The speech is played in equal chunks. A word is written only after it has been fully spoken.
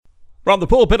From the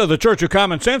pulpit of the Church of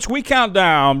Common Sense, we count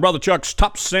down Brother Chuck's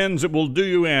top sins that will do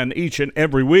you in each and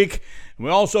every week. And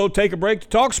we also take a break to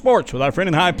talk sports with our friend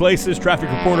in high places, Traffic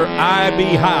Reporter I.B,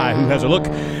 who has a look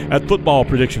at football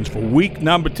predictions for week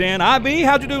number 10. I.B,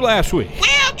 how'd you do last week?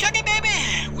 Well, Chucky, baby,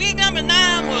 week number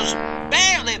 9 was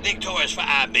barely victorious for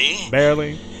I.B.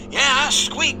 Barely? Yeah, I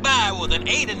squeaked by with an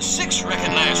 8-6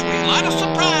 record last week. A lot of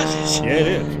surprises. Yeah, it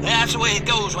is. That's the way it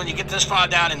goes when you get this far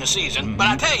down in the season. But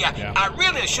I tell you, I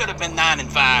really should have been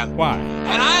 9-5. Why?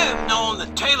 And I have known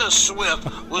that Taylor Swift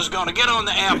was going to get on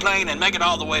the airplane and make it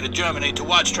all the way to Germany to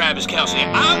watch Travis Kelce.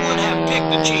 I would have picked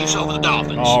the Chiefs over the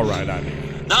Dolphins. All right, I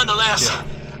mean. Nonetheless,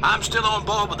 I'm still on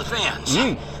board with the Fins.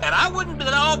 And I wouldn't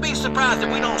at all be surprised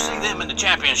if we don't see them in the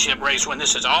championship race when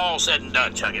this is all said and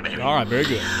done, Chucky, baby. All right, very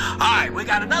good. All right, we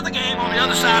got another game on the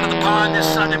other side of the pond this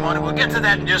Sunday morning. We'll get to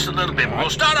that in just a little bit.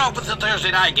 We'll start off with the Thursday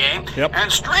night game.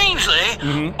 And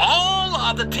strangely, all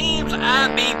of the teams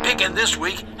I'll be picking this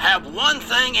week have one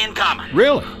thing in common.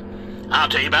 Really? I'll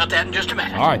tell you about that in just a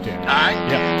minute. All right, then. All right?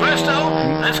 Yeah. First, though,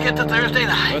 let's get to Thursday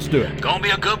night. Let's do it. Gonna be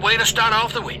a good way to start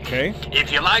off the week. Okay.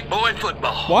 If you like boy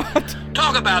football. What?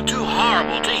 Talk about two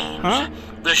horrible teams. Huh?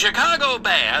 The Chicago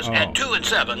Bears at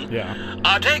 2-7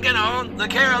 are taking on the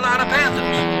Carolina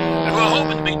Panthers. We're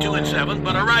hoping to be 2-7,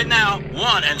 but are right now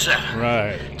 1-7.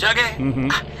 Right. Chucky,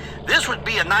 this would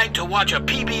be a night to watch a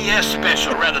PBS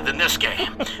special rather than this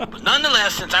game. But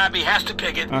nonetheless, since IB has to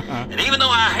pick it, and even though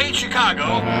I hate Chicago,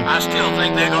 I still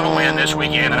think they're going to win this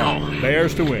weekend at home.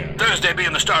 Bears to win. Thursday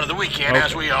being the start of the weekend,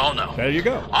 as we all know. There you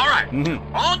go. All right,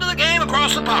 on to the game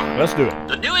across the pond. Let's do it.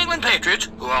 The New England Patriots,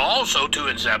 who are also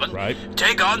 2-7,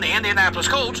 take on the Indianapolis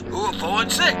Colts, who are 4-6. What do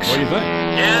you think?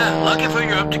 Yeah, lucky for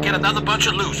Europe to get another bunch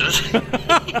of losers.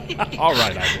 All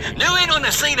right, IB. New England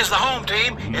is seen as the home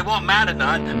team. It won't matter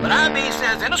none, but IB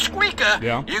says in a squeaker,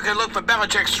 you can look for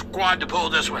Belichick's squad to pull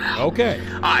this one out. Okay.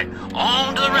 All right,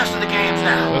 on to the rest of the games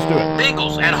now. Let's do it.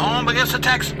 Bengals at home against the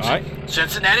Texans. All right.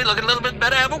 Cincinnati looking a little bit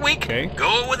better every week. Okay.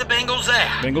 Go with the Bengals there.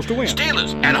 Bengals to win.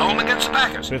 Steelers at home against the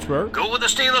Packers. Pittsburgh. Go with the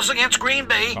Steelers against Green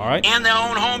Bay All right. in their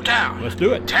own hometown. Let's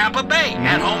do it. Tampa Bay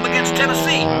at home against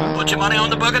Tennessee. Put your money on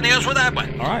the Buccaneers with that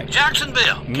one. All right.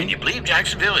 Jacksonville. Can you believe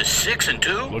Jacksonville is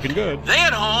 6-2? Looking good. They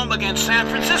at home against San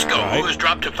Francisco, who has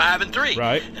dropped to 5-3.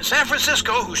 Right. And San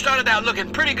Francisco, who started out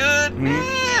looking pretty good,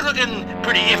 looking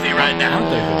pretty iffy right now.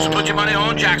 Aren't they? So put your money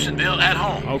on Jacksonville at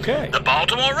home. Okay. The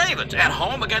Baltimore Ravens at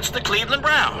home against the Cleveland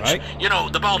Browns. Right. You know,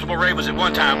 the Baltimore Ravens at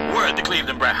one time were the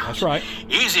Cleveland Browns. That's right.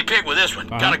 Easy pick with this one.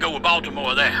 Gotta go with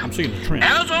Baltimore there. I'm seeing the trend.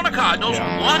 Arizona Cardinals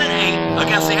 1-8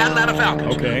 against the Atlanta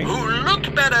Falcons, Okay. who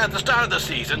looked better at the start of the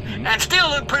season and still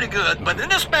look pretty good. But in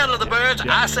this battle of the birds,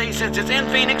 I say since it's in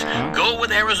Phoenix, go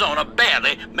with Arizona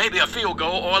barely, maybe a field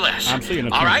goal or less. I'm seeing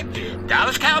a All right, trend here.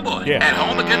 Dallas Cowboys at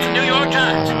home against the New York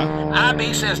Giants.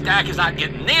 IB says Dak is not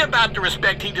getting near about the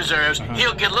respect he deserves.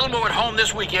 He'll get a little more at home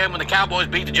this weekend when the Cowboys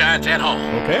beat the Giants at home.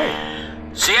 Okay.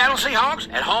 Seattle Seahawks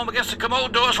at home against the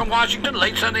Commodores from Washington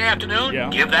late Sunday afternoon. Yeah.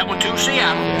 Give that one to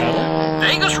Seattle.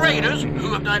 Vegas Raiders,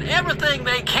 who have done everything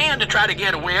they can to try to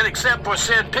get a win except for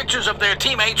send pictures of their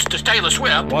teammates to Taylor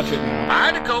Swift. Watch it now.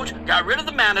 Fired the coach, got rid of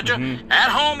the manager, at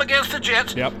home against the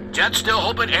Jets. Jets still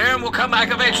hoping Aaron will come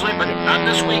back eventually, but not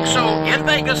this week. So in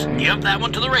Vegas, give that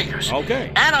one to the Raiders.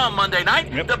 Okay. And on Monday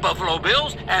night, the Buffalo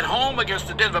Bills at home against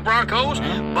the Denver Broncos.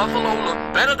 Buffalo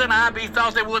looked better than IB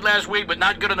thought they would last week, but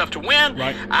not good enough to win.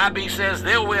 Right. IB says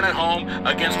they'll win at home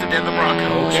against the Denver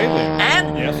Broncos. Okay,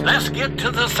 then. And let's get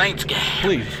to the Saints game.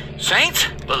 Please. Saints,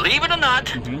 believe it or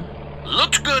not,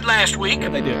 looked good last week. Yeah,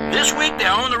 they did. This week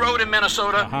they're on the road in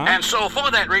Minnesota, and so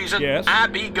for that reason,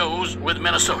 IB goes with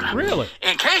Minnesota. Really?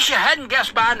 In case you hadn't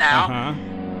guessed by now,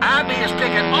 IB is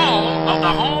picking all of the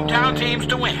hometown teams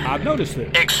to win. I've noticed this.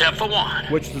 Except for one.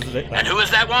 Which is it? And who is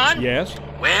that one? Yes.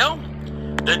 Well,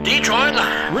 the Detroit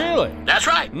Lions. Really? That's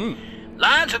right.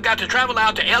 Lions have got to travel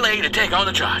out to L.A. to take on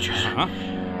the Chargers.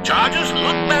 Chargers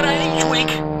look better each week,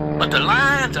 but the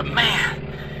Lions are,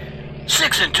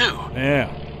 6-2. Yeah.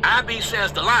 IB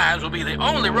says the Lions will be the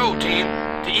only road team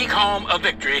to eke home a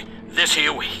victory this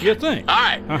here week. You think? All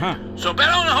right. So bet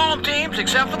on the home teams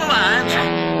except for the Lions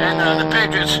and the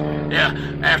Patriots. Yeah.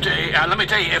 After let me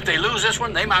tell you, if they lose this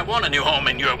one, they might want a new home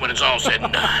in Europe when it's all said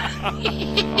and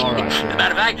done. All right. As a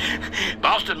matter of fact,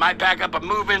 Boston might pack up a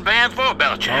moving van for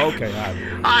Belichick. Okay,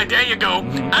 IB. All right, there you go.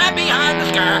 I'm behind the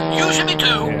sky. You should be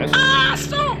too. Yes.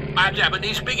 So my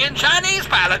Japanese-speaking Chinese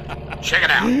pilot. Check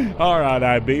it out. All right,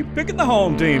 IB. Picking the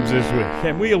home teams this week.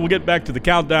 And we will get back to the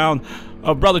countdown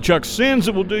of Brother Chuck's sins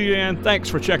that will do you in. Thanks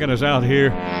for checking us out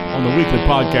here on the weekly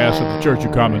podcast of the Church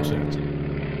of Common Sense.